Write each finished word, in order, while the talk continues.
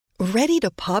Ready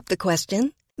to pop the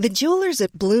question? The jewelers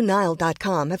at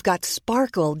BlueNile.com have got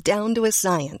sparkle down to a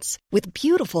science with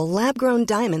beautiful lab-grown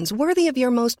diamonds worthy of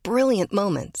your most brilliant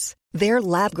moments. Their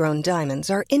lab-grown diamonds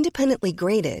are independently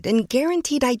graded and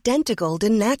guaranteed identical to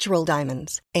natural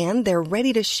diamonds, and they're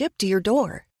ready to ship to your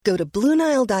door. Go to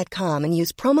BlueNile.com and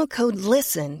use promo code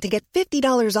LISTEN to get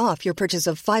 $50 off your purchase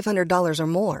of $500 or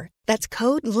more. That's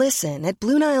code LISTEN at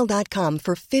BlueNile.com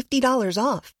for $50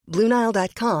 off.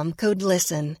 BlueNile.com, code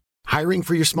LISTEN. Hiring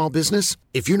for your small business?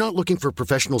 If you're not looking for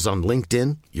professionals on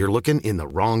LinkedIn, you're looking in the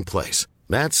wrong place.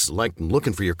 That's like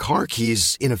looking for your car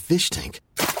keys in a fish tank.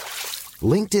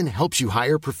 LinkedIn helps you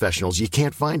hire professionals you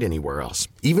can't find anywhere else,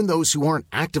 even those who aren't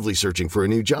actively searching for a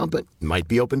new job but might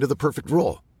be open to the perfect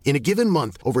role. In a given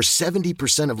month, over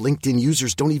 70% of LinkedIn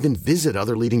users don't even visit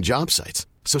other leading job sites.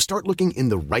 So start looking in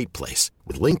the right place.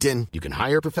 With LinkedIn, you can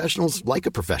hire professionals like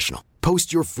a professional.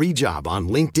 Post your free job on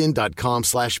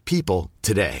linkedin.com/people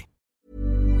today.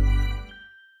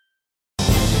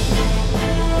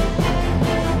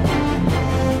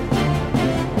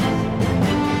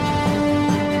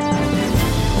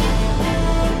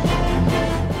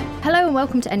 Hello and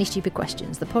welcome to Any Stupid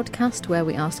Questions, the podcast where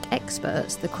we ask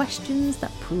experts the questions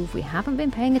that prove we haven't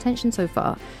been paying attention so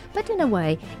far. But in a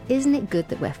way, isn't it good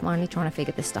that we're finally trying to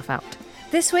figure this stuff out?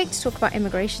 This week, to talk about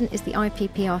immigration, is the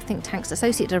IPPR think tank's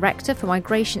Associate Director for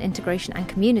Migration, Integration and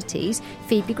Communities,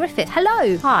 Phoebe Griffith.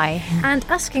 Hello! Hi. And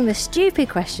asking the stupid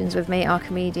questions with me are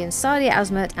comedians Sadia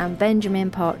Azmat and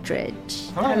Benjamin Partridge.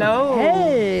 Hello.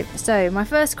 Hey! So, my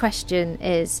first question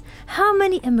is, how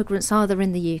many immigrants are there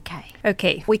in the UK?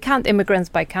 Okay, we count immigrants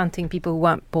by counting people who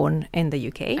weren't born in the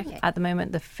UK. Okay. At the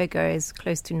moment, the figure is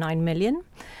close to 9 million.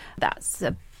 That's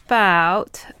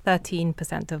about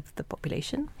 13% of the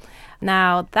population.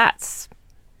 Now, that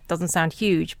doesn't sound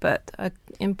huge, but an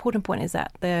important point is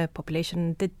that the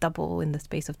population did double in the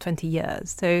space of 20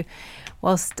 years. So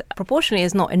whilst proportionally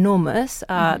is not enormous,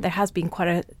 there has been quite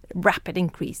a rapid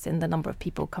increase in the number of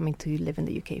people coming to live in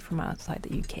the UK from outside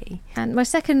the UK. And my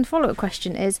second follow-up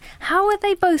question is, how are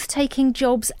they both taking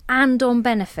jobs and on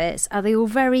benefits? Are they all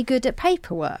very good at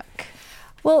paperwork?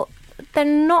 Well, they're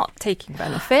not taking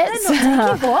benefits. They're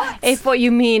not taking what? If what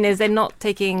you mean is they're not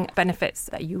taking benefits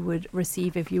that you would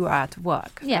receive if you were out of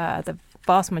work. Yeah. The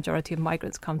vast majority of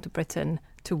migrants come to Britain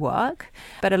to work,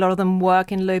 but a lot of them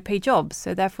work in low-paid jobs.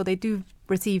 So therefore, they do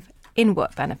receive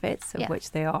in-work benefits, of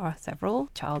which there are several,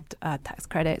 child tax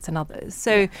credits and others.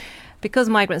 So because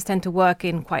migrants tend to work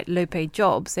in quite low-paid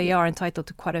jobs, they are entitled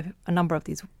to quite a number of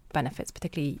these benefits,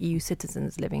 particularly EU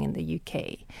citizens living in the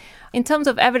UK. In terms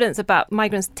of evidence about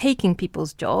migrants taking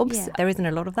people's jobs, there isn't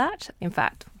a lot of that. In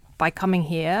fact, by coming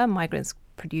here, migrants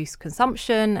produce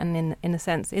consumption and in a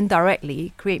sense,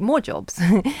 indirectly create more jobs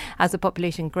as the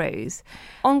population grows.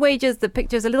 On wages, the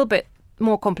picture is a little bit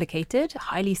more complicated.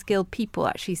 Highly skilled people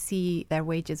actually see their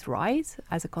wages rise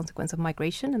as a consequence of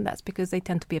migration, and that's because they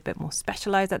tend to be a bit more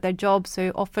specialized at their jobs.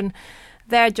 So often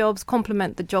their jobs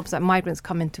complement the jobs that migrants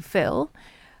come in to fill.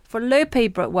 For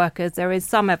low-paid workers, there is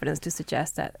some evidence to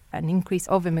suggest that an increase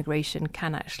of immigration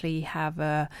can actually have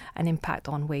an impact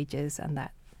on wages, and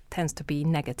that tends to be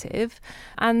negative.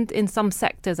 And in some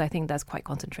sectors, I think that's quite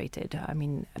concentrated. I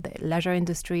mean, the leisure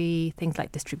industry, things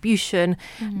like distribution,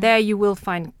 there you will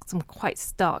find some quite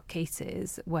stark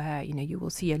cases where, you know, you will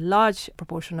see a large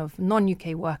proportion of non-UK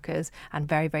workers and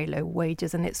very, very low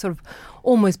wages. And it's sort of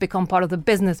almost become part of the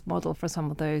business model for some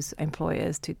of those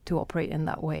employers to operate in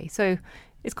that way. So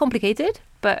it's complicated,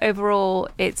 but overall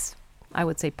it's, I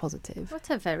would say, positive. What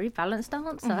a very balanced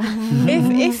answer.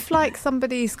 If like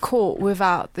somebody's caught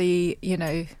without the, you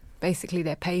know, basically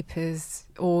their papers,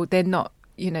 or they're not,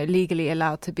 you know, legally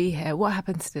allowed to be here, what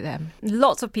happens to them?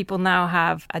 Lots of people now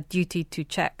have a duty to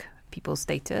check people's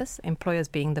status, employers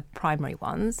being the primary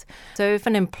ones. So if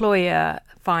an employer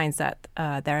finds that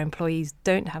their employees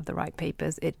don't have the right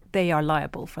papers, they are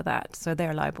liable for that. So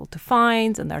they're liable to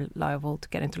fines and they're liable to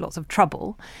get into lots of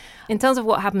trouble. In terms of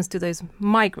what happens to those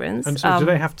migrants... And so do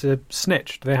they have to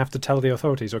snitch? Do they have to tell the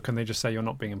authorities, or can they just say you're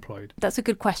not being employed? That's a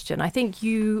good question. I think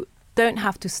you don't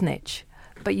have to snitch,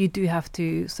 but you do have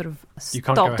to sort of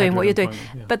stop doing what you're doing.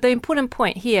 Yeah. But the important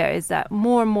point here is that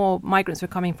more and more migrants who are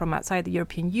coming from outside the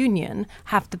European Union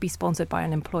have to be sponsored by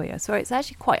an employer. So it's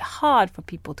actually quite hard for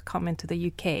people to come into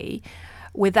the UK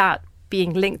without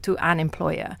being linked to an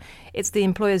employer. It's the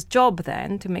employer's job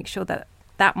then to make sure that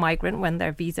that migrant, when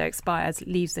their visa expires,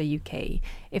 leaves the UK.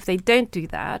 If they don't do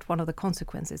that, one of the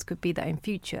consequences could be that in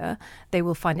future they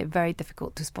will find it very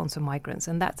difficult to sponsor migrants.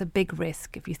 And that's a big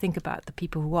risk if you think about the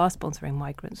people who are sponsoring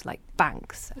migrants, like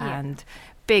banks and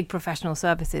big professional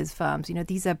services firms. You know,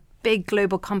 these are big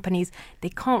global companies, they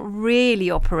can't really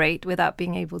operate without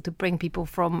being able to bring people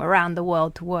from around the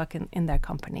world to work in their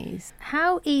companies.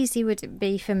 How easy would it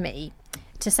be for me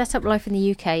to set up life in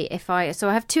the UK so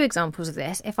I have two examples of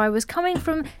this. If I was coming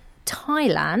from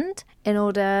Thailand in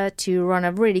order to run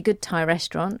a really good Thai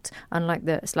restaurant, unlike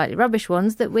the slightly rubbish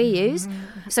ones that we use.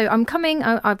 So I'm coming,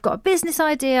 I've got a business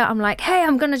idea. I'm like, hey,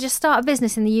 I'm going to just start a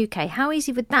business in the UK. How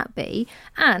easy would that be?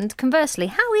 And conversely,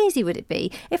 how easy would it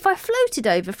be if I floated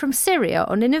over from Syria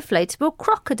on an inflatable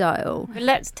crocodile?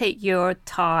 Let's take your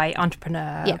Thai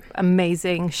entrepreneur,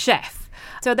 amazing chef.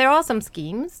 So there are some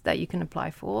schemes that you can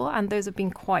apply for, and those have been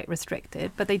quite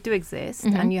restricted, but they do exist,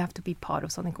 and you have to be part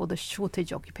of something called the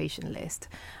shortage occupation list.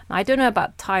 Now, I don't know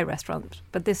about Thai restaurants,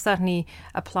 but this certainly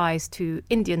applies to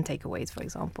Indian takeaways, for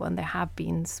example, and there have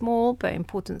been small but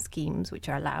important schemes which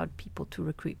are allowed people to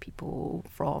recruit people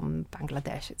from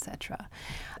Bangladesh, etc.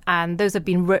 And those have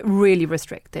been really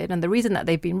restricted, and the reason that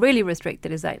they've been really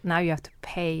restricted is that now you have to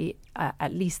pay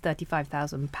at least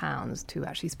 £35,000 to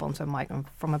actually sponsor a migrant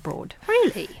from abroad.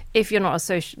 Really? If you're not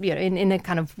in a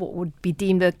kind of what would be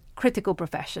deemed a critical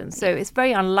profession. So it's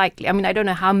very unlikely. I mean, I don't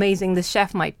know how amazing the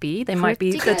chef might be. They might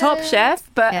be the top chef,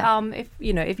 but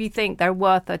if you think they're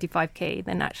worth 35k,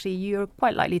 then actually you're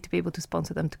quite likely to be able to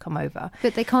sponsor them to come over.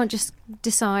 But they can't just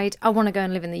decide, I want to go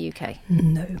and live in the UK.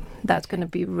 No, that's going to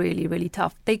be really, really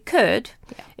tough. They could,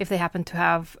 if they happen to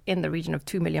have in the region of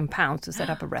 £2 million to set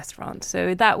up a restaurant.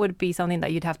 So that would be something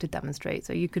that you'd have to demonstrate.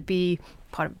 So you could be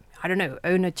part of, I don't know,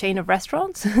 own a chain of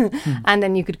restaurants and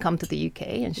then you could come to the UK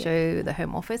and show the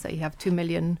Home Office that you have 2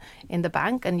 million in the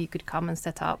bank and you could come and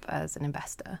set up as an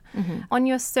investor. On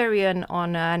your Syrian,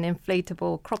 on an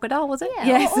inflatable crocodile, was it? Yeah,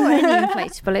 yes. or any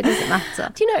inflatable, it doesn't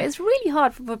matter. Do you know, it's really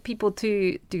hard for people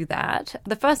to do that.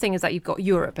 The first thing is that you've got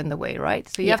Europe in the way, right?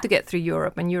 So you have to get through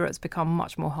Europe, and Europe's become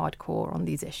much more hardcore on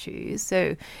these issues.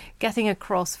 So getting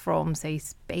across from, say,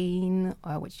 Spain,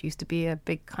 which used to be a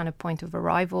big kind of point of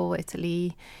arrival,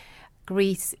 Italy,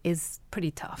 Greece is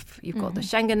pretty tough. You've got the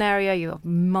Schengen area, you have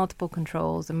multiple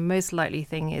controls. The most likely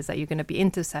thing is that you're going to be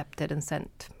intercepted and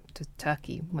sent to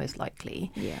Turkey, most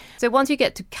likely. Yeah. So once you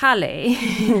get to Calais,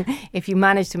 if you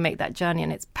manage to make that journey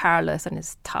and it's perilous and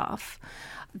it's tough,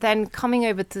 then coming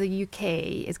over to the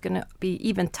UK is going to be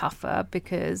even tougher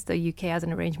because the UK has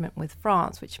an arrangement with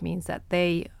France, which means that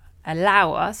they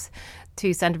allow us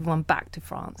to send everyone back to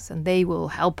France, and they will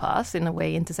help us in a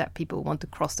way intercept people who want to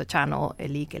cross the channel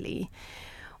illegally.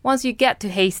 Once you get to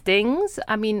Hastings,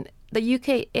 I mean, the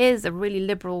UK is a really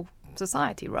liberal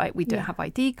society, right? We don't have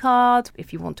ID cards.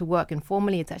 If you want to work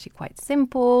informally, it's actually quite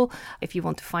simple. If you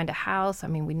want to find a house, I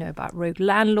mean, we know about rogue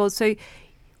landlords. So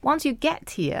once you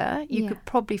get here, you could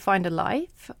probably find a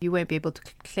life. You won't be able to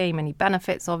claim any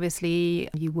benefits, obviously.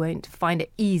 You won't find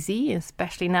it easy,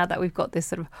 especially now that we've got this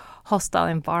sort of hostile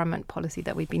environment policy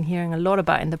that we've been hearing a lot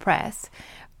about in the press.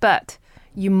 But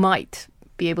you might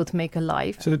be able to make a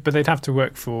life. So, but they'd have to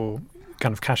work for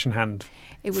kind of cash in hand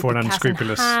for an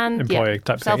unscrupulous employer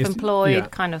type thing. Self-employed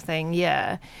kind of thing,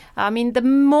 I mean, the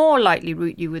more likely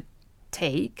route you would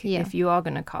take if you are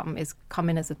going to come is come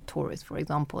in as a tourist, for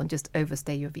example, and just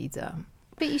overstay your visa.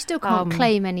 But you still can't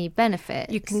claim any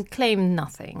benefits. You can claim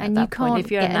nothing. And you can't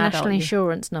get a national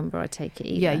insurance number, I take it,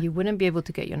 either. Yeah, you wouldn't be able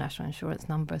to get your national insurance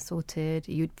number sorted.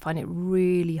 You'd find it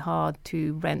really hard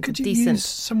to rent Could you decent... use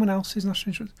someone else's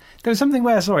national insurance? There was something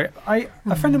where,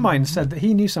 a friend of mine said that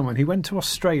he knew someone who went to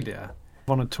Australia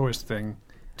on a tourist thing,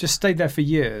 just stayed there for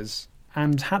years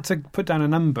and had to put down a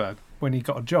number when he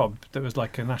got a job that was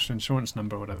like a national insurance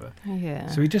number or whatever. Yeah.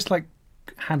 So he just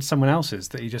had someone else's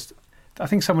that I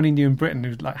think someone he knew in Britain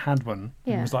who had one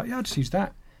and was like, I'll just use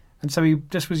that. And so he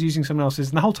just was using someone else's,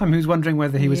 and the whole time he was wondering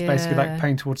whether he was basically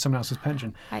paying towards someone else's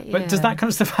pension. But does that kind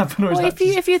of stuff happen? Or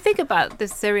if you think about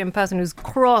this Syrian person who's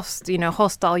crossed,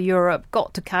 hostile Europe,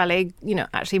 got to Calais,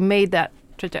 actually made that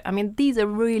trajectory. I mean, these are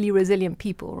really resilient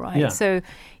people, right? Yeah. So,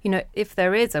 if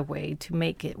there is a way to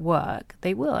make it work,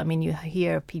 they will. I mean, you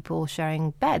hear people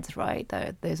sharing beds, right?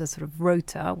 There's a sort of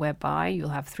rota whereby you'll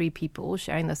have 3 people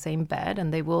sharing the same bed,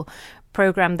 and they will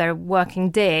program their working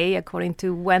day according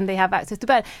to when they have access to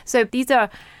bed. So these are,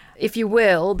 if you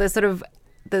will, the sort of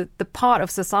the part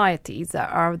of societies that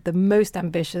are the most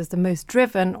ambitious, the most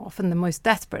driven, often the most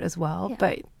desperate as well. Yeah.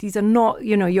 But these are not,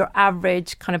 your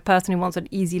average kind of person who wants an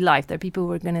easy life. They're people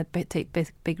who are going to take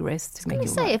big risks to make it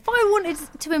work. If I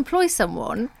wanted to employ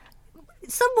someone,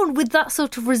 someone with that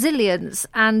sort of resilience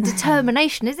and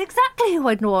determination is exactly who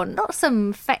I'd want. Not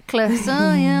some feckless,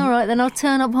 oh yeah, all right, then I'll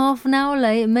turn up half an hour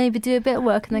late and maybe do a bit of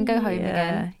work and then go home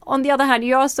again. On the other hand,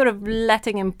 you are sort of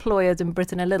letting employers in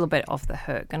Britain a little bit off the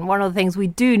hook. And one of the things we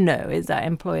do know is that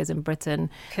employers in Britain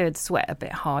could sweat a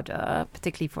bit harder,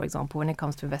 particularly, for example, when it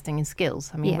comes to investing in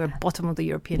skills. I mean, we're bottom of the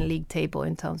European league table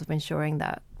in terms of ensuring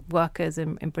that workers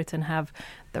in Britain have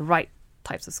the right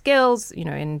types of skills. You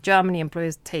know, in Germany,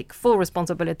 employers take full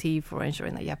responsibility for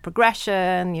ensuring that you have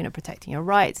progression, you know, protecting your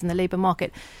rights in the labour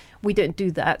market. We don't do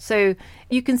that. So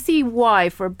you can see why,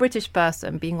 for a British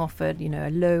person being offered, you know, a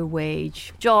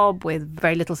low-wage job with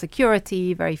very little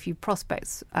security, very few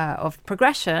prospects of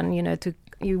progression, you know,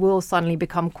 you will suddenly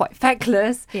become quite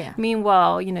feckless. Yeah.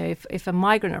 Meanwhile, you know, if a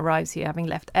migrant arrives here having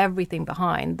left everything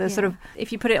behind, the sort of,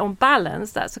 if you put it on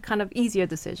balance, that's a kind of easier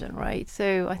decision, right?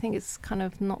 So I think it's kind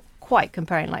of not quite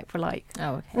comparing like for like.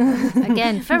 Oh, okay.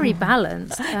 Again, very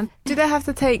balanced. Do they have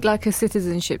to take like a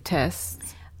citizenship test?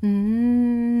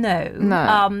 No.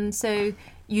 So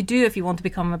you do if you want to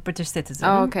become a British citizen.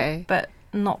 Oh, okay. But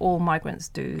not all migrants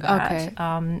do that. Okay.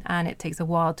 And it takes a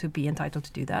while to be entitled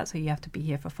to do that. So you have to be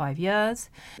here for 5 years.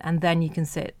 And then you can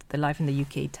sit the Life in the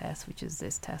UK test, which is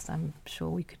this test I'm sure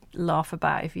we could laugh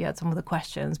about if you had some of the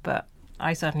questions. But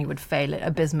I certainly would fail it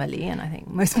abysmally, and I think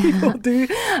most people do.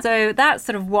 So that's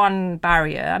sort of one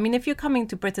barrier. I mean, if you're coming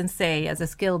to Britain, say, as a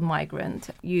skilled migrant,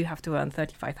 you have to earn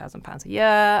 £35,000 a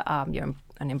year.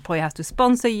 An employer has to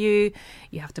sponsor you.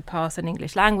 You have to pass an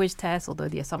English language test, although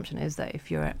the assumption is that if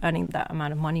you're earning that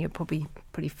amount of money, you're probably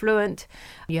pretty fluent.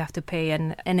 You have to pay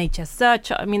an NHS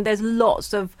surcharge. I mean, there's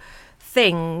lots of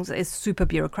things. Is super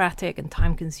bureaucratic and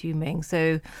time consuming.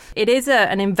 So it is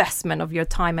an investment of your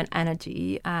time and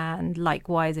energy. And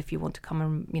likewise, if you want to come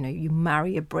and, you know, you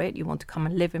marry a Brit, you want to come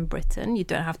and live in Britain, you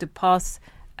don't have to pass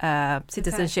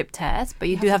citizenship test, but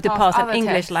you do have to pass an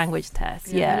English language test.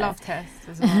 Yeah. Love tests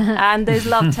as well. And there's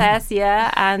love tests,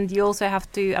 and you also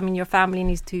have to, I mean, your family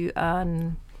needs to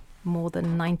earn more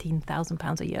than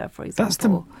 £19,000 a year, for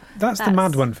example. That's the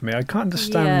mad one for me. I can't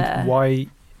understand why.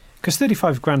 Because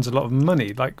 35 grand's a lot of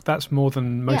money. Like, that's more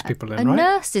than most people earn, right? A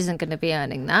nurse isn't going to be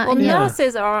earning that. Well,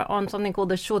 nurses are on something called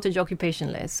the shortage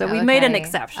occupation list. So we made an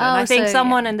exception. I think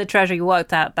someone in the Treasury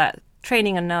worked out that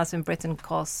training a nurse in Britain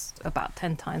costs about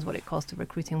 10 times what it costs to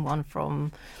recruiting one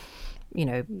from, you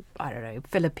know, I don't know,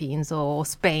 Philippines or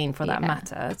Spain for that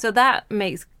matter. So that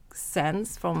makes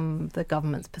sense from the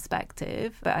government's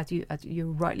perspective. But as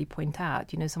you rightly point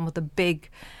out, you know, some of the big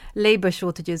labour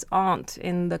shortages aren't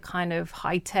in the kind of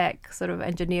high-tech sort of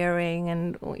engineering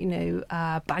and, you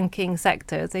know, banking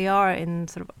sectors. They are in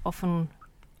sort of often,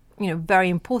 you know, very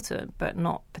important but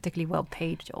not particularly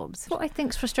well-paid jobs. What I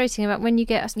think is frustrating about when you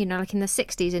get, you know, like in the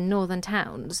 60s in northern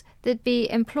towns, there'd be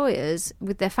employers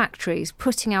with their factories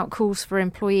putting out calls for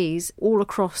employees all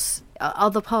across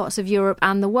other parts of Europe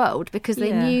and the world because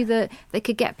they knew that they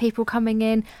could get people coming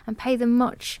in and pay them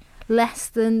much less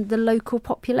than the local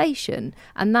population,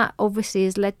 and that obviously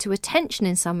has led to a tension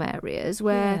in some areas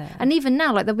where and even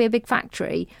now, like, there'll be a big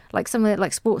factory like somewhere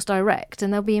like Sports Direct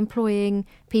and they'll be employing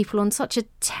people on such a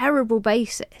terrible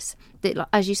basis that, like,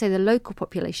 as you say, the local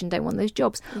population don't want those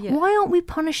jobs. Why aren't we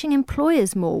punishing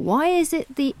employers more? Why is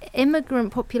it the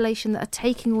immigrant population that are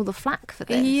taking all the flack for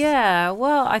this?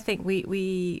 Well, I think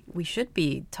we should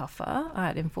be tougher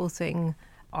at enforcing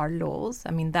our laws.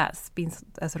 I mean, that's been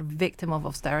a sort of victim of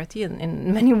austerity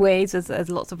in many ways, as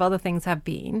lots of other things have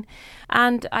been.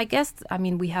 And I guess, I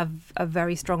mean, we have a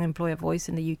very strong employer voice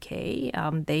in the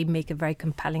UK. They make a very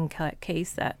compelling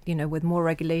case that, you know, with more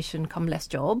regulation come less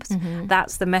jobs. Mm-hmm.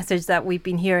 That's the message that we've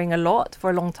been hearing a lot for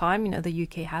a long time. You know, the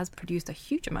UK has produced a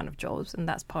huge amount of jobs, and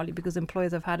that's partly because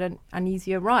employers have had an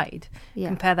easier ride.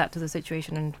 Compare that to the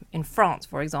situation in France,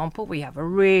 for example. We have a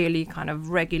really kind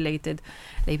of regulated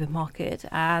labour market,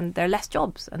 and there are less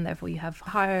jobs, and therefore you have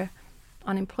higher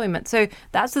unemployment. So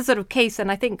that's the sort of case,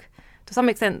 and I think to some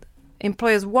extent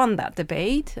employers won that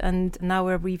debate, and now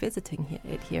we're revisiting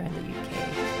it here in the UK.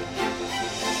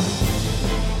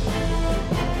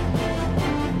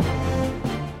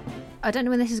 I don't know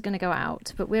when this is going to go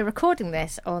out, but we're recording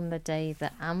this on the day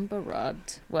that Amber Rudd,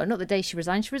 well, not the day she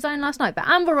resigned last night, but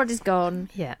Amber Rudd is gone.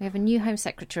 Yeah. We have a new Home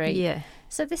Secretary. Yeah.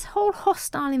 So this whole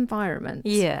hostile environment.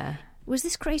 Yeah. Was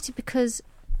this created because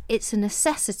it's a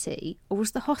necessity, or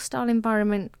was the hostile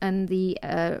environment and the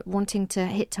wanting to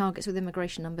hit targets with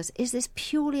immigration numbers, is this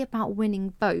purely about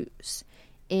winning votes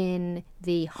in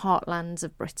the heartlands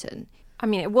of Britain? I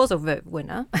mean, it was a vote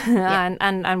winner,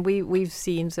 and we've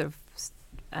seen sort of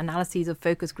analyses of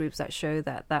focus groups that show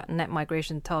that net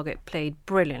migration target played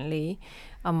brilliantly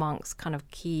amongst kind of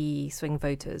key swing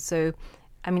voters. So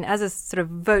I mean, as a sort of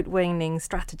vote-winning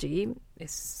strategy,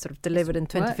 it's sort of delivered in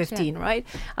 2015, right?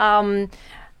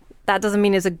 That doesn't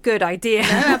mean it's a good idea. No,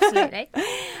 absolutely.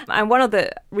 And one of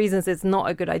the reasons it's not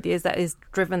a good idea is that it's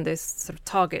driven this sort of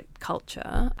target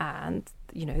culture, and,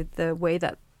 you know, the way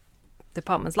that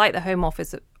departments like the Home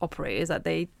Office operate is that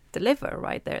they deliver,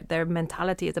 right? Their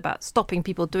mentality is about stopping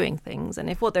people doing things. And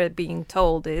if what they're being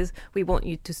told is, we want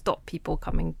you to stop people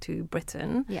coming to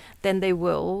Britain, then they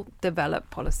will develop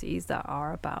policies that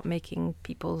are about making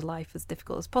people's life as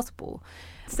difficult as possible.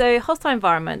 So hostile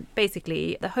environment,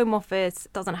 basically, the Home Office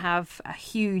doesn't have a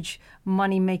huge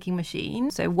money-making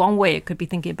machine. So one way it could be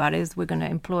thinking about it is we're going to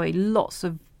employ lots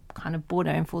of kind of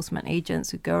border enforcement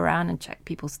agents who go around and check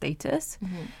people's status.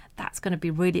 That's going to be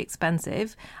really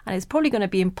expensive, and it's probably going to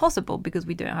be impossible because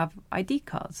we don't have ID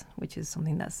cards, which is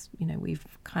something that's, you know, we've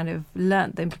kind of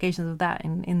learnt the implications of that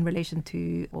in relation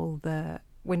to all the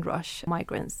Windrush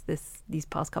migrants these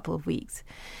past couple of weeks.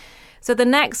 So the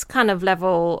next kind of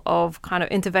level of kind of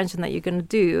intervention that you're going to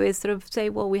do is sort of say,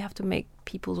 well, we have to make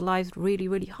people's lives really,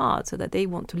 really hard so that they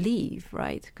want to leave,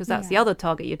 right? Because that's the other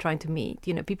target you're trying to meet.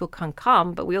 You know, people can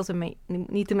come, but we also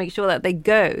need to make sure that they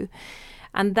go.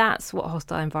 And that's what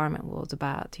hostile environment was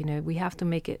about. You know, we have to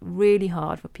make it really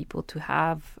hard for people to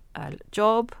have a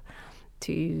job,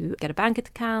 to get a bank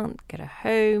account, get a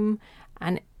home,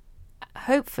 and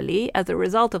hopefully, as a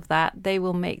result of that, they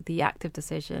will make the active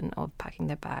decision of packing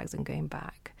their bags and going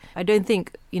back. I don't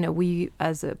think, you know, we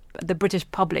as the British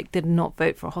public did not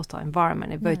vote for a hostile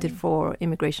environment. It voted for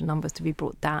immigration numbers to be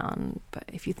brought down. But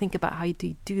if you think about how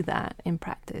you do that in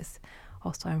practice,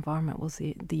 hostile environment was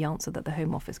the answer that the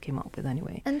Home Office came up with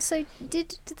anyway. And so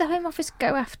did the Home Office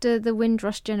go after the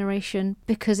Windrush generation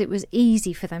because it was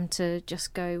easy for them to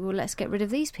just go, well, let's get rid of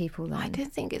these people then? I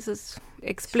don't think it's as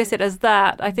explicit as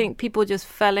that. I think people just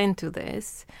fell into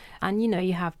this. And, you know,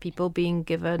 you have people being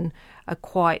given a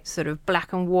quite sort of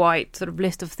black and white sort of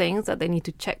list of things that they need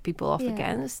to check people off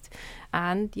against.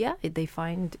 And, they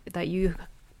find that you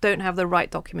don't have the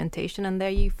right documentation, and there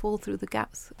you fall through the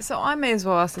gaps. So I may as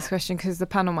well ask this question because the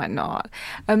panel might not.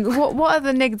 What are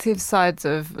the negative sides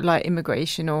of like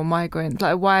immigration or migrants?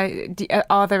 Like,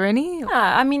 are there any?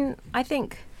 Yeah, I mean, I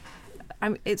think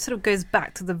it sort of goes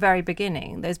back to the very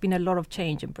beginning. There's been a lot of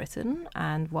change in Britain,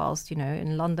 and whilst, you know,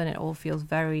 in London it all feels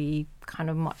very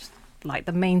kind of much like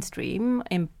the mainstream,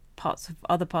 in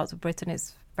other parts of Britain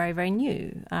it's very, very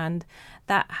new, and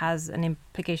that has an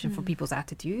implication for people's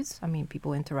attitudes. I mean,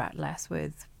 people interact less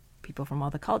with people from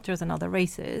other cultures and other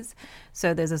races,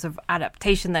 so there's a sort of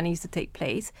adaptation that needs to take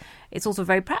place. It's also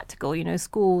very practical. You know,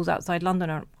 schools outside London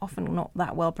are often not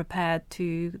that well prepared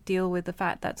to deal with the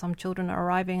fact that some children are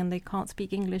arriving and they can't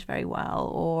speak English very well,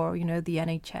 or, you know, the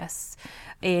NHS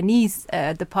A&E's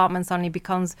department suddenly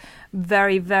becomes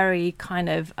very, very kind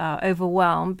of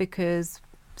overwhelmed because,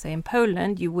 say, in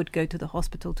Poland, you would go to the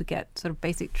hospital to get sort of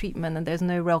basic treatment, and there's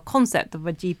no real concept of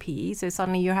a GP. So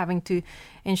suddenly you're having to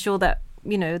ensure that,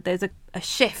 you know, there's a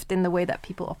shift in the way that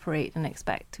people operate and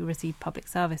expect to receive public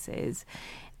services.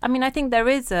 I mean, I think there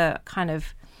is a kind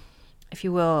of, if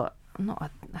you will,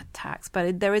 not a tax,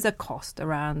 but there is a cost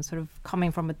around sort of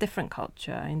coming from a different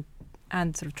culture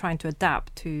and sort of trying to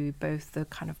adapt to both the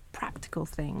kind of practical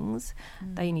things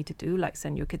that you need to do, like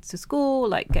send your kids to school,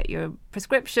 like get your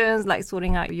prescriptions, like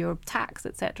sorting out your tax,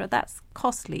 etc. That's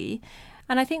costly.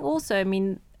 And I think also, I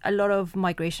mean, a lot of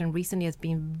migration recently has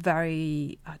been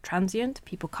very transient.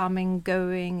 People coming,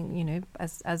 going, you know,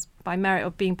 as by merit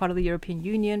of being part of the European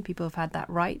Union, people have had that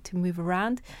right to move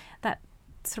around. That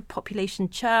sort of population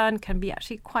churn can be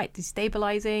actually quite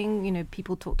destabilizing. You know,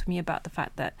 people talk to me about the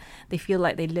fact that they feel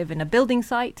like they live in a building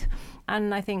site.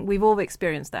 And I think we've all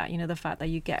experienced that, you know, the fact that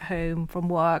you get home from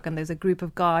work and there's a group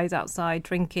of guys outside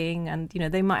drinking, and, you know,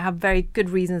 they might have very good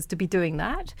reasons to be doing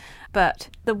that. But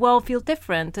the world feels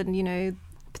different. And, you know,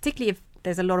 particularly if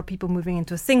there's a lot of people moving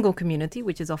into a single community,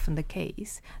 which is often the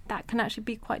case, that can actually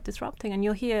be quite disrupting. And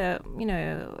you'll hear, you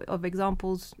know, of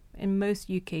examples in most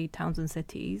UK towns and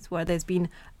cities where there's been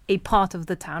a part of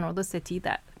the town or the city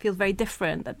that feels very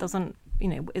different, that doesn't, you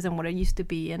know, isn't what it used to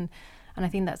be. And I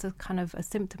think that's a kind of a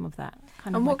symptom of that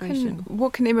kind of migration.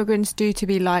 What can immigrants do to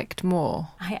be liked more?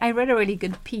 I read a really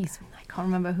good piece. I can't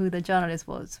remember who the journalist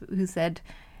was, who said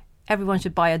everyone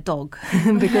should buy a dog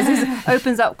because this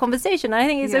opens up conversation. I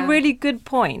think it's a really good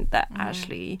point that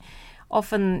actually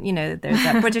often, you know, there's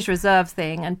that British Reserve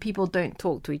thing and people don't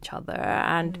talk to each other,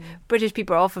 and British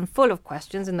people are often full of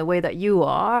questions in the way that you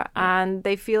are, and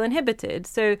they feel inhibited.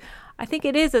 So I think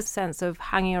it is a sense of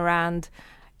hanging around,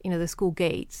 you know, the school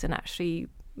gates and actually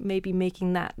maybe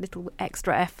making that little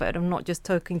extra effort of not just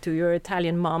talking to your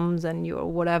Italian mums and your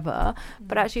whatever,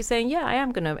 but actually saying, yeah, I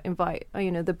am going to invite,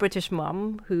 the British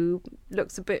mum who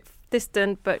looks a bit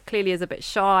distant but clearly is a bit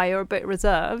shy or a bit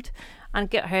reserved, and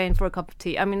get her in for a cup of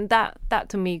tea. I mean, that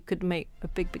to me could make a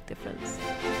big, big difference.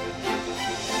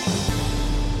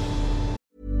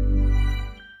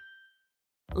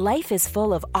 Life is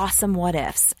full of awesome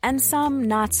what-ifs, and some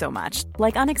not so much,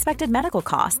 like unexpected medical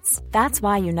costs. That's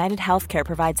why United Healthcare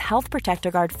provides Health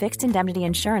Protector Guard fixed indemnity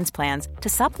insurance plans to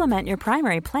supplement your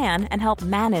primary plan and help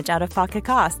manage out-of-pocket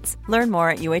costs. Learn more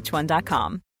at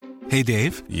uh1.com. Hey,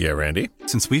 Dave. Yeah, Randy.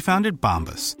 Since we founded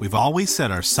Bombas, we've always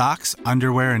said our socks,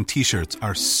 underwear, and T-shirts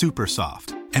are super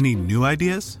soft. Any new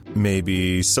ideas?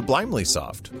 Maybe sublimely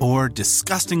soft. Or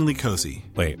disgustingly cozy.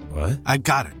 Wait, what? I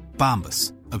got it.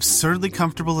 Bombas. Absurdly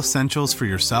comfortable essentials for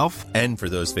yourself and for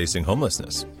those facing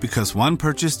homelessness. Because one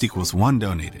purchased equals one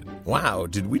donated. Wow,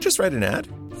 did we just write an ad?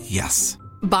 Yes.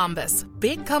 Bombas.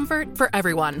 Big comfort for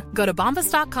everyone. Go to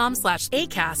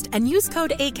bombas.com/ACAST and use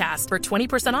code ACAST for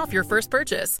 20% off your first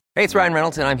purchase. Hey, it's Ryan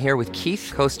Reynolds, and I'm here with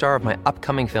Keith, co-star of my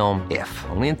upcoming film, If,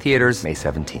 only in theaters May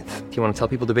 17th. Do you want to tell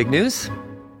people the big news?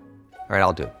 All right,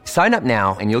 I'll do it. Sign up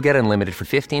now and you'll get unlimited for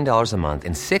 $15 a month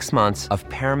and 6 months of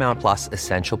Paramount Plus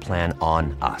Essential Plan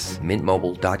on us.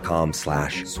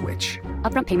 MintMobile.com/switch.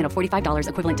 Upfront payment of $45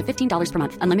 equivalent to $15 per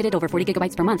month. Unlimited over 40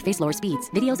 gigabytes per month. Face lower speeds.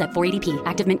 Videos at 480p.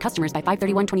 Active Mint customers by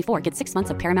 531.24 get 6 months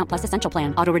of Paramount Plus Essential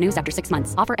Plan. Auto renews after 6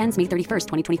 months. Offer ends May 31st,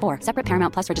 2024. Separate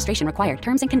Paramount Plus registration required.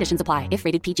 Terms and conditions apply if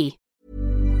rated PG.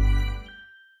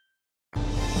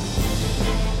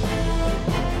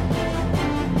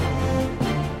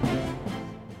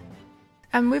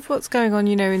 And with what's going on,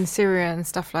 in Syria and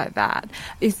stuff like that,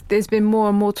 there's been more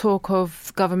and more talk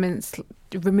of governments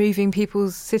removing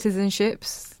people's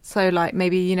citizenships. So, like,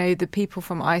 maybe, the people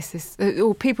from ISIS,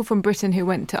 or people from Britain who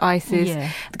went to ISIS,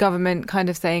 the government kind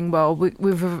of saying, well,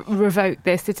 we've revoked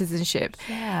their citizenship.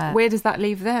 Yeah. Where does that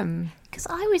leave them? Because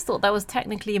I always thought that was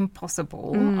technically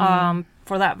impossible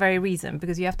for that very reason,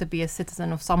 because you have to be a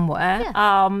citizen of somewhere.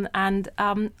 Yeah.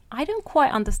 I don't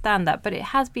quite understand that, but it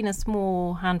has been a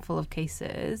small handful of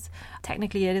cases.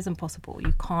 Technically, it is impossible.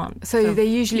 You can't. So they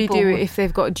usually do it if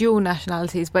they've got dual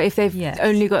nationalities, but if they've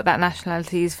only got that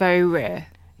nationality, it's very rare.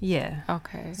 Yeah.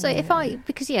 Okay. So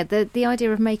the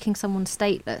idea of making someone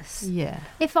stateless. Yeah.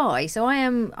 I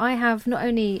have not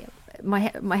only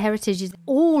my heritage is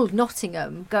all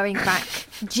Nottingham going back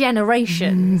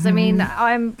generations. I mean,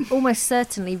 I'm almost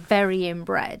certainly very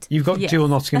inbred. You've got dual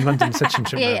Nottingham London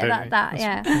citizenship now, don't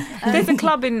you? There's a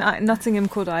club in Nottingham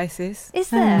called ISIS. Is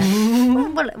there?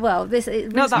 well, this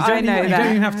not that I know. You don't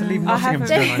even have to leave Nottingham to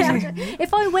go ISIS.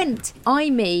 If I went,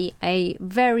 a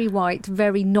very white,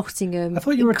 very Nottingham. I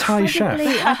thought you were a Thai chef.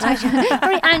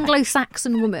 Very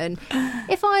Anglo-Saxon woman.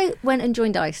 If I went and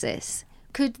joined ISIS,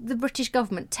 could the British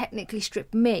government technically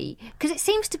strip me? Because it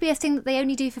seems to be a thing that they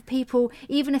only do for people,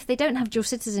 even if they don't have dual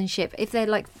citizenship, if they're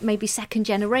like maybe second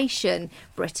generation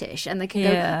British, and they can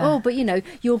go, but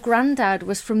your granddad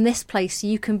was from this place, so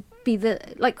you can be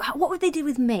what would they do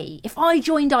with me if I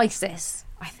joined ISIS?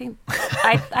 I think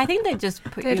they'd just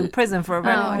put you in prison for a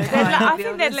very long time. I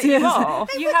think they'd let you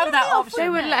off. You have that option.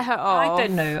 They would let her off. I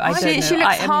don't know. She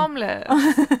looks harmless.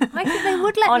 I think they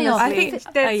would let me off. I think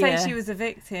they'd say she was a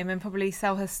victim and probably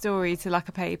sell her story to like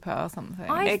a paper or something.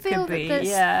 It could be.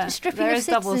 Stripping there of is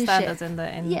double citizenship.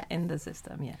 standards in the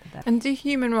system. Yeah. And do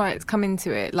human rights come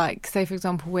into it? Like, say, for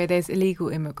example, where there's illegal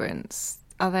immigrants,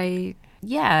 are they?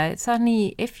 Yeah,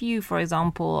 certainly if you, for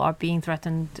example, are being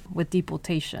threatened with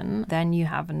deportation, then you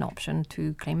have an option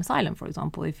to claim asylum, for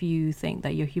example, if you think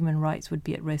that your human rights would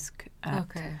be at risk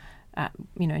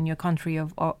in your country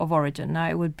of origin.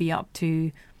 Now, it would be up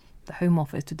to the Home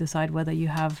Office to decide whether you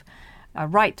have a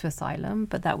right to asylum,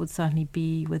 but that would certainly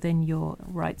be within your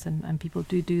rights, and people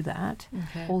do that.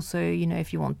 Okay. Also,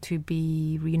 if you want to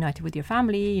be reunited with your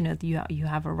family, you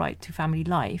have a right to family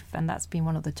life, and that's been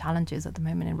one of the challenges at the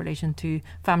moment in relation to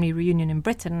family reunion in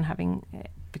Britain,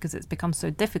 because it's become so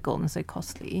difficult and so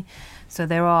costly. So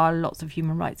there are lots of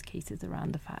human rights cases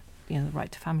around the fact, the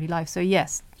right to family life. So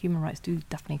yes, human rights do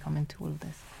definitely come into all of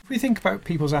this. If we think about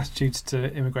people's attitudes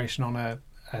to immigration on a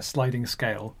sliding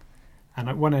scale, and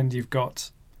at one end you've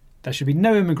got there should be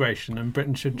no immigration and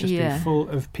Britain should just be full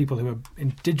of people who are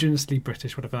indigenously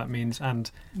British, whatever that means,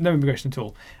 and no immigration at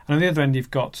all. And on the other end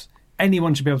you've got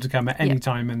anyone should be able to come at any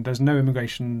time and there's no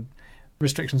immigration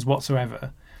restrictions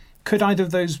whatsoever. Could either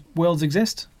of those worlds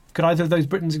exist? Could either of those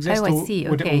Britons exist, or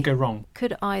would it all go wrong?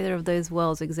 Could either of those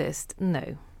worlds exist?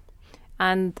 No.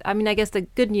 And I mean, I guess the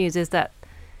good news is that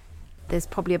there's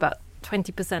probably about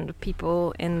 20% of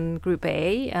people in Group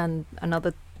A and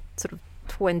another sort of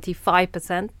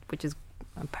 25%, which is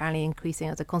apparently increasing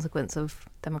as a consequence of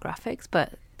demographics,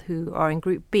 but who are in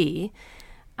Group B.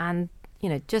 And,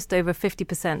 just over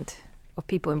 50% of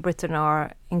people in Britain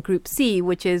are in Group C,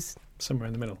 which is somewhere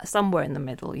in the middle.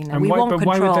 And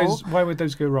why would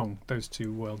those go wrong, those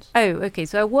two worlds? Oh, okay.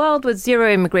 So a world with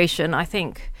zero immigration, I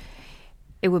think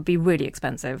it would be really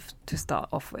expensive to start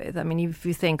off with. I mean, if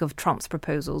you think of Trump's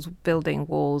proposals, building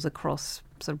walls across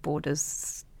sort of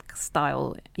borders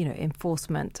style,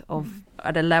 enforcement of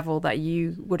at a level that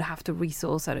you would have to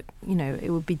resource at, it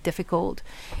would be difficult.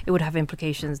 It would have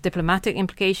implications, diplomatic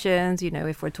implications,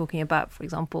 if we're talking about, for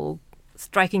example,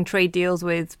 striking trade deals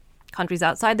with countries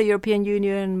outside the European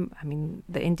Union. I mean,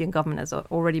 the Indian government has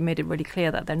already made it really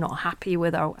clear that they're not happy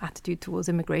with our attitude towards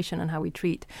immigration and how we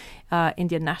treat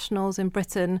Indian nationals in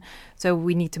Britain. So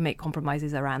we need to make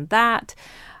compromises around that.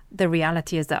 The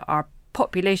reality is that our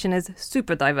population is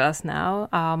super diverse now,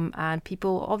 and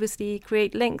people obviously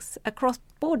create links across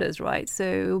borders, right? So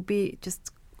it will be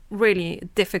just really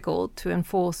difficult to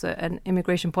enforce an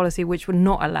immigration policy which would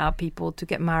not allow people to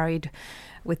get married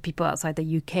with people outside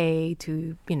the UK,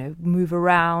 to, move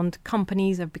around.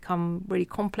 Companies have become really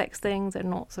complex things. They're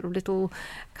not sort of little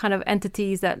kind of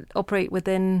entities that operate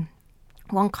within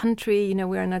one country.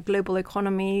 We're in a global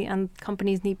economy and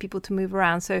companies need people to move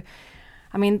around. So,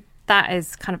 I mean, that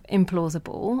is kind of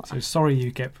implausible. So sorry,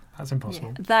 UKIP, that's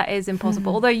impossible. Yeah, that is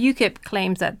impossible. Although UKIP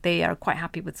claims that they are quite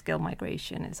happy with skilled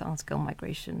migration. It's unskilled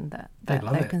migration that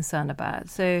they're concerned about.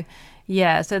 So,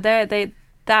 so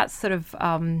that's sort of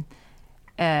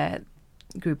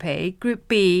Group A. Group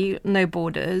B, no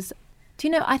borders.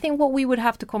 I think what we would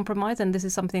have to compromise, and this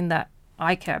is something that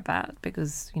I care about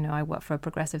because, I work for a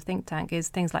progressive think tank, is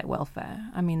things like welfare.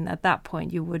 I mean, at that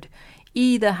point, you would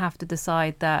either have to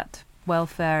decide that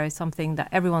welfare is something that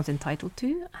everyone's entitled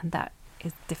to, and that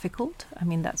is difficult. I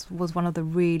mean, that was one of the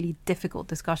really difficult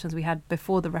discussions we had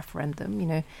before the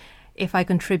referendum. If I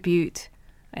contribute,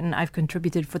 and I've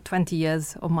contributed for 20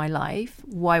 years of my life,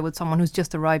 why would someone who's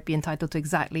just arrived be entitled to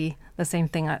exactly the same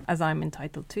thing as I'm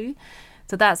entitled to?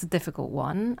 So that's a difficult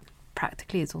one.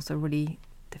 Practically, it's also really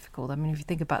difficult. I mean, if you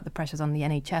think about the pressures on the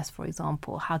NHS, for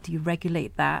example, how do you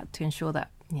regulate that to ensure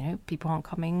that people aren't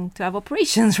coming to have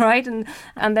operations, right? And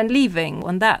then leaving.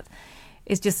 And that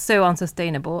is just so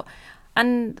unsustainable.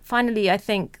 And finally, I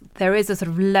think there is a sort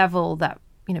of level that,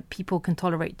 people can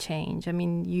tolerate change. I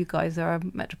mean, you guys are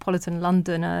metropolitan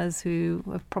Londoners who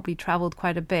have probably travelled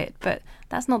quite a bit, but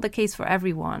that's not the case for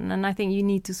everyone. And I think you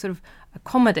need to sort of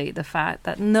accommodate the fact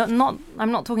that I'm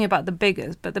not talking about the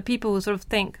biggers, but the people who sort of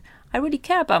think, I really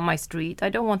care about my street. I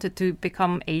don't want it to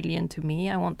become alien to me.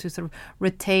 I want to sort of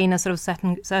retain a sort of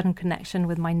certain connection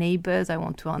with my neighbours. I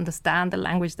want to understand the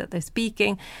language that they're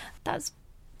speaking.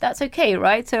 That's okay,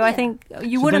 right? So I think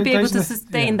you wouldn't be able to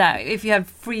sustain that if you have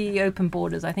free, open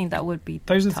borders. I think that would be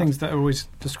Those are tough. Things that are always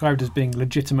described as being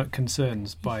legitimate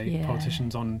concerns by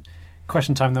politicians. On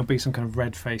Question Time, there'll be some kind of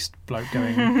red-faced bloke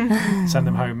going, send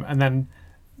them home. And then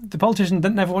the politician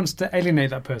never wants to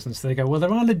alienate that person, so they go, well,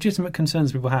 there are legitimate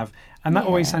concerns people have. And that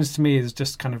always sounds to me as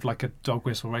just kind of like a dog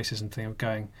whistle racism thing of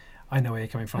going, I know where you're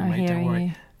coming from, mate, don't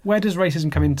worry. Where does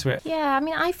racism come into it? Yeah, I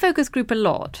mean, I focus group a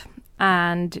lot.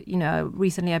 And,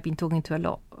 recently I've been talking to a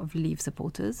lot of Leave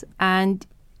supporters, and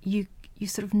you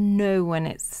sort of know when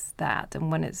it's that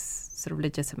and when it's sort of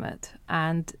legitimate.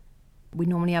 And we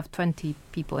normally have 20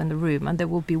 people in the room, and there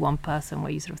will be one person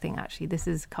where you sort of think, actually, this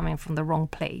is coming from the wrong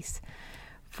place.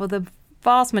 For the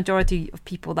vast majority of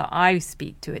people that I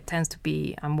speak to, it tends to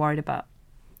be, I'm worried about,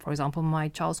 for example, my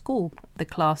child's school. The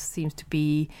class seems to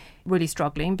be really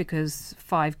struggling because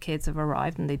 5 kids have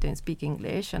arrived and they don't speak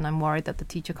English, and I'm worried that the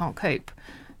teacher can't cope.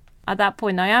 At that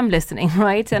point, I am listening,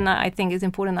 right? And I think it's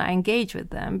important that I engage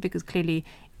with them, because clearly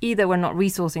either we're not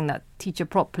resourcing that teacher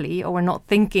properly, or we're not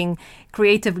thinking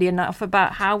creatively enough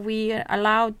about how we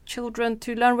allow children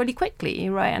to learn really quickly,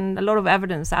 right? And a lot of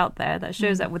evidence out there that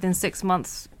shows that within 6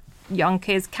 months, young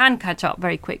kids can catch up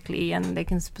very quickly, and they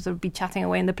can sort of be chatting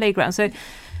away in the playground. So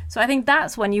I think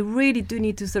that's when you really do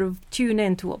need to sort of tune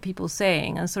in to what people are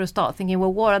saying and sort of start thinking,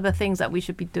 well, what are the things that we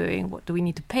should be doing? What do we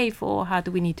need to pay for? How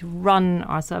do we need to run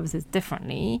our services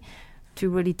differently to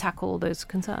really tackle those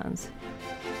concerns?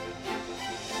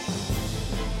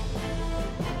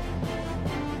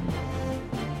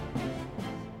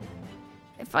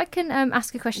 If I can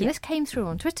ask a question, this came through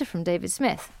on Twitter from David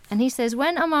Smith, and he says,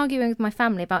 when I'm arguing with my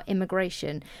family about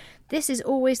immigration, this is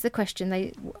always the question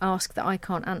they ask that I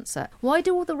can't answer. Why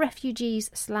do all the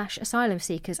refugees/asylum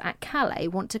seekers at Calais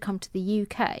want to come to the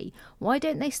UK? Why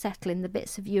don't they settle in the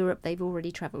bits of Europe they've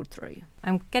already travelled through?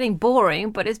 I'm getting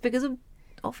boring, but it's because of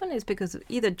often it's because of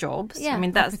either jobs. Yeah, I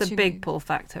mean, that's the big pull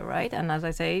factor, right? And as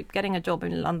I say, getting a job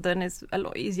in London is a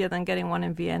lot easier than getting one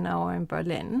in Vienna or in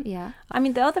Berlin. Yeah. I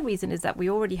mean, the other reason is that we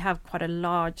already have quite a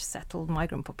large settled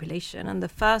migrant population. And the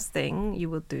first thing you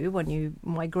will do when you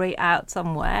migrate out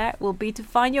somewhere will be to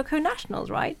find your co-nationals,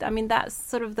 right? I mean, that's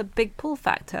sort of the big pull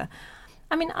factor.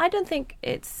 I mean, I don't think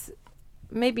it's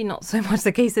maybe not so much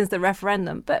the case since the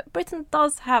referendum, but Britain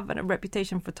does have a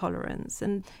reputation for tolerance.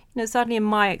 And, certainly in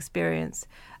my experience,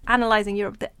 analysing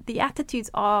Europe, the attitudes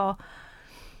are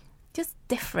just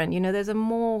different. There's a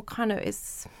more kind of,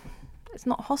 it's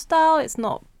not hostile, it's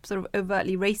not sort of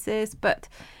overtly racist, but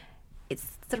it's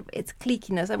sort of, it's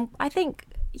cliquiness. And I think,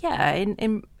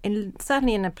 in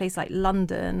certainly in a place like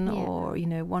London or,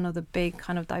 one of the big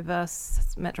kind of diverse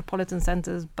metropolitan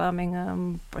centres,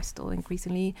 Birmingham, Bristol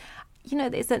increasingly,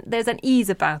 there's an ease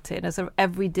about it, a sort of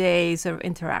everyday sort of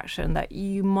interaction that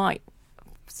you might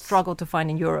struggle to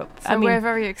find in Europe. So we're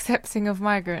very accepting of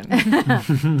migrants.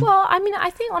 Well, I mean,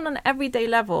 I think on an everyday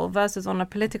level versus on a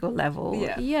political level,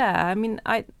 I mean,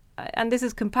 and this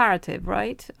is comparative,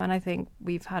 right? And I think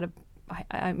we've had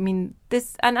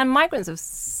this, and migrants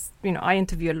have, I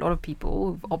interview a lot of people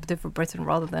who've opted for Britain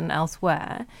rather than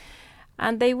elsewhere.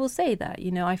 And they will say that,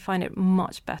 I find it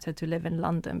much better to live in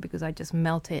London because I just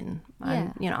melt in.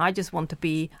 And, I don't want to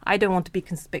be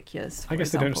conspicuous. I guess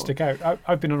they don't stick out.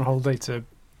 I've been on holiday to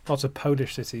lots of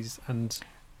Polish cities and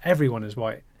everyone is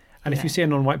white. And if you see a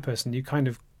non-white person, you kind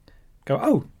of go,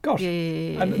 oh, gosh.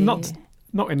 And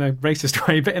not in a racist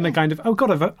way, but in a kind of, oh,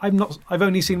 God, I've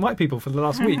only seen white people for the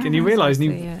last week. And you realise, and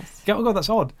you go, oh, God, that's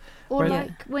odd. Or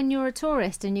when you're a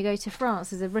tourist and you go to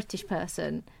France as a British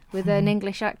person with an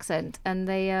English accent, and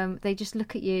they just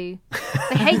look at you.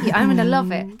 They hate you. I mean, I love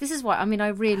it. This is why, I mean, I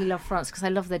really love France because I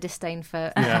love their disdain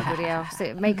for everybody else.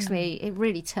 It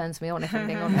really turns me on, if I'm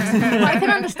being honest. But I can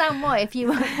understand why, if you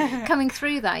were coming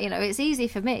through that, it's easy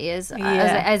for me as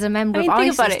a member of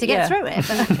ISIS to get through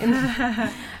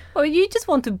it. Well, you just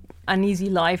want an easy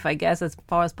life, I guess, as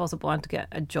far as possible, and to get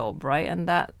a job, right? And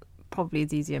that probably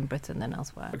is easier in Britain than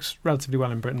elsewhere. Works relatively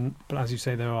well in Britain, but as you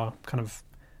say, there are kind of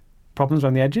problems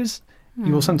around the edges.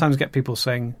 You will sometimes get people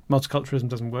saying multiculturalism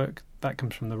doesn't work. That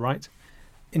comes from the right.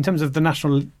 In terms of the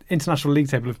international league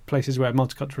table of places where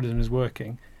multiculturalism is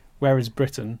working, where is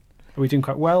Britain? Are we doing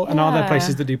quite well? And are there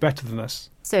places that do better than us?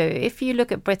 So if you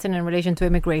look at Britain in relation to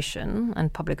immigration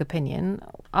and public opinion,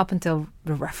 up until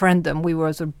the referendum, we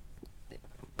were sort of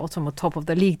bottom or top of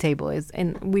the league table.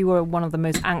 We were one of the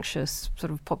most anxious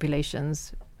sort of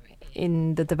populations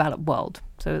in the developed world.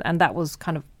 So, and that was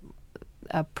kind of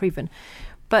proven.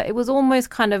 But it was almost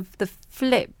kind of the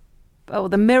flip or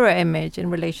the mirror image in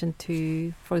relation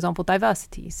to, for example,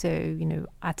 diversity. So,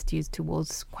 attitudes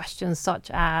towards questions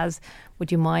such as,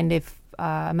 would you mind if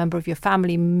a member of your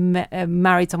family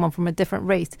married someone from a different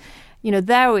race?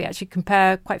 There we actually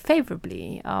compare quite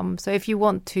favourably. So if you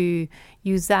want to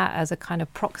use that as a kind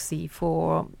of proxy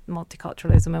for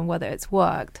multiculturalism and whether it's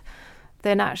worked,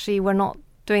 then actually we're not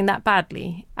doing that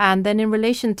badly. And then in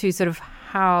relation to sort of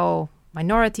how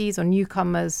minorities or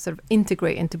newcomers sort of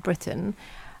integrate into Britain,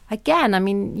 again, I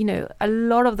mean, a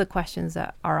lot of the questions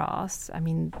that are asked, I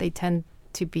mean, they tend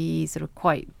to be sort of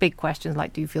quite big questions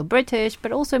like, do you feel British?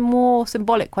 But also more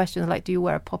symbolic questions like, do you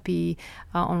wear a poppy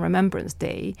on Remembrance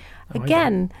Day?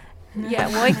 Again,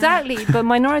 well, exactly. But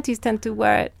minorities tend to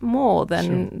wear it more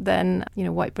than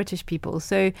white British people.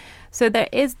 So there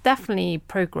is definitely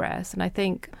progress, and I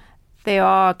think there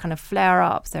are kind of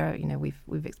flare-ups. There are,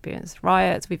 we've experienced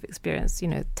riots, we've experienced,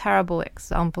 terrible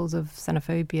examples of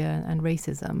xenophobia and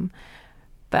racism.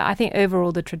 But I think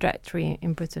overall the trajectory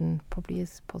in Britain probably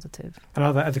is positive. And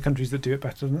are there other countries that do it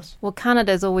better than us? Well,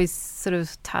 Canada's always sort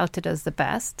of touted as the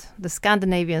best. The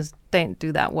Scandinavians don't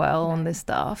do that well on this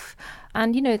stuff.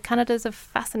 And, Canada's a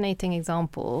fascinating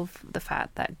example of the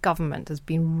fact that government has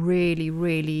been really,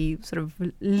 really sort of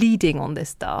leading on this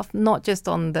stuff, not just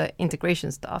on the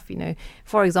integration stuff.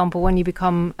 For example, when you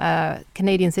become a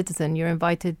Canadian citizen, you're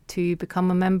invited to become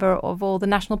a member of all the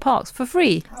national parks for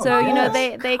free. They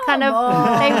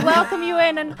welcome you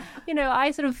in. And,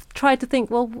 I sort of try to think,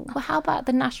 well, how about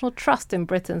the National Trust in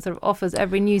Britain sort of offers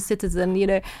every new citizen,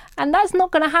 and that's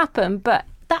not going to happen. But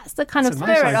that's the kind of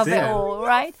spirit of it all,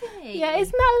 right? Yeah,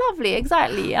 isn't that lovely?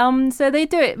 Exactly. So they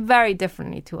do it very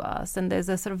differently to us. And there's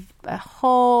a sort of a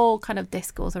whole kind of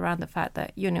discourse around the fact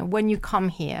that, when you come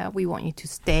here, we want you to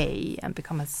stay and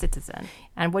become a citizen.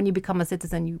 And when you become a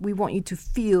citizen, we want you to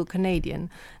feel Canadian.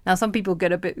 Now, some people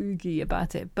get a bit oogie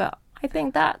about it, but I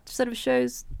think that sort of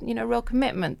shows, real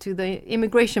commitment to the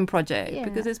immigration project,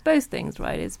 because it's both things,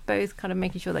 right? It's both kind of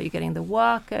making sure that you're getting the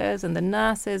workers and the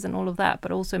nurses and all of that,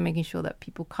 but also making sure that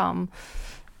people come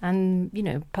and, you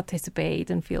know, participate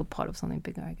and feel part of something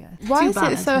bigger, I guess. Why is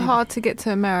it so hard to get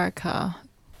to America?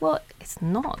 Well, it's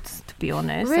not, to be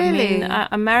honest. Really? I mean,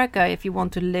 America, if you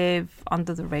want to live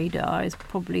under the radar, is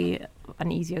probably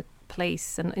an easier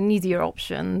place and an easier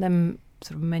option than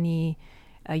sort of many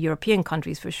European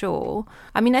countries, for sure.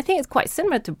 I mean, I think it's quite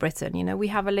similar to Britain. You know, we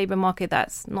have a labour market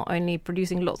that's not only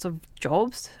producing lots of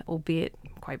jobs, albeit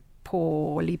quite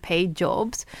poorly paid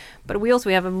jobs, but we also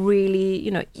have a really,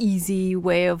 you know, easy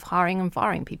way of hiring and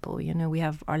firing people. You know, we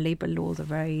have our labour laws are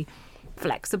very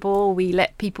flexible. We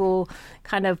let people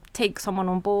kind of take someone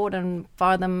on board and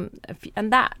fire them,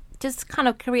 and that just kind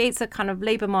of creates a kind of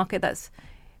labour market that's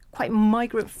quite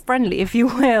migrant friendly, if you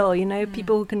will. You know,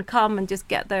 people who can come and just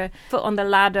get their foot on the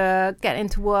ladder, get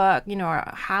into work. You know,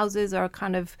 our houses are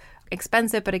kind of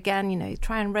expensive, but again, you know,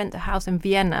 try and rent a house in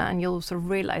Vienna and you'll sort of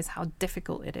realize how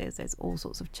difficult it is. There's all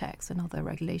sorts of checks and other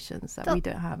regulations that we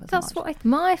don't have as much. That's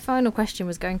my final question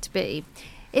was going to be.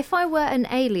 If I were an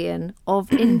alien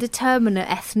of indeterminate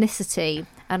ethnicity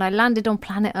and I landed on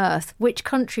planet Earth, which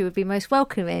country would be most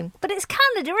welcoming? But it's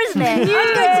Canada, isn't it? I'd go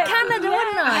to Canada,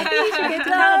 wouldn't I? I think you should go to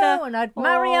Canada. And I'd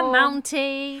marry a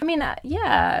Mountie. I mean,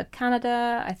 yeah,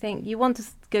 Canada, I think you want to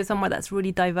go somewhere that's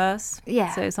really diverse.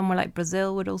 Yeah. So somewhere like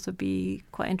Brazil would also be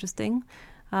quite interesting.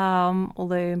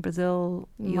 Although in Brazil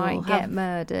you might get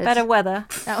murdered. Better weather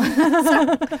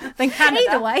than Canada.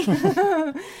 Either way.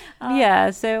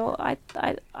 Yeah, so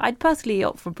I'd personally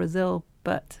opt for Brazil,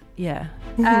 but yeah.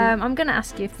 I'm going to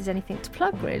ask you if there's anything to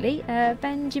plug, really.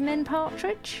 Benjamin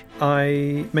Partridge?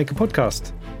 I make a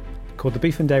podcast called the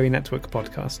Beef and Dairy Network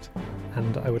Podcast,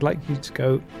 and I would like you to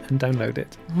go and download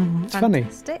it. It's funny.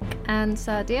 Fantastic. And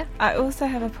Sadia? I also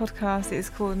have a podcast. It's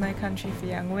called No Country for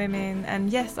Young Women.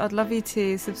 And yes, I'd love you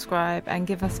to subscribe and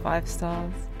give us 5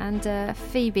 stars. And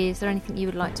Phoebe, is there anything you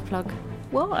would like to plug?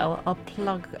 Well, I'll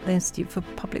plug the Institute for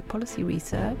Public Policy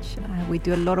Research. We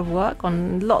do a lot of work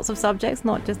on lots of subjects,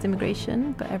 not just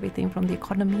immigration, but everything from the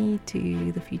economy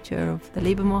to the future of the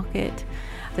labour market.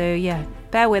 So yeah,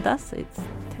 bear with us. It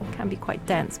can be quite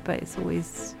dense, but it's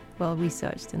always well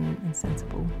researched and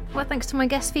sensible. Well, thanks to my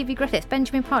guests Phoebe Griffith,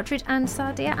 Benjamin Partridge and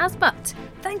Sadia Asbat.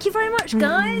 Thank you very much,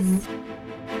 guys.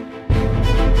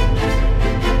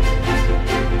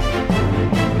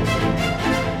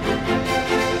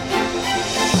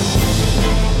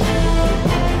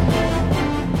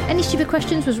 Any Stupid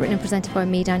Questions was written and presented by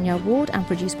me, Danielle Ward, and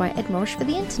produced by Ed Morris for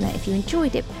The Internet. If you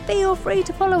enjoyed it, feel free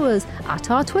to follow us at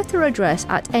our Twitter address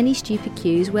at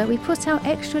AnyStupidQs, where we put out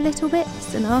extra little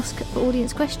bits and ask for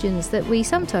audience questions that we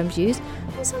sometimes use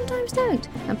and sometimes don't.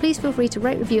 And please feel free to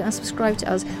rate, review and subscribe to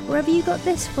us wherever you got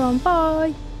this from.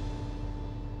 Bye!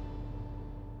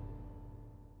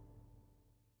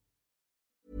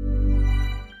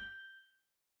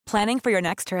 Planning for your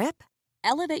next trip?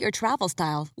 Elevate your travel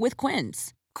style with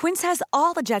Quince. Quince has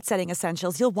all the jet-setting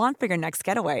essentials you'll want for your next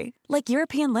getaway, like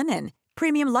European linen,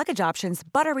 premium luggage options,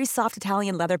 buttery soft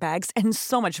Italian leather bags, and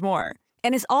so much more.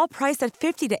 And is all priced at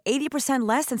 50 to 80%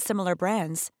 less than similar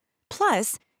brands.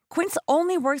 Plus, Quince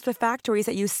only works with factories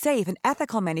that use safe and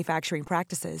ethical manufacturing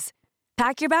practices.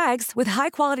 Pack your bags with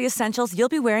high-quality essentials you'll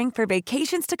be wearing for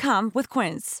vacations to come with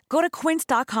Quince. Go to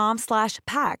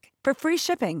quince.com/pack for free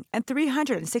shipping and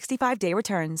 365-day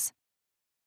returns.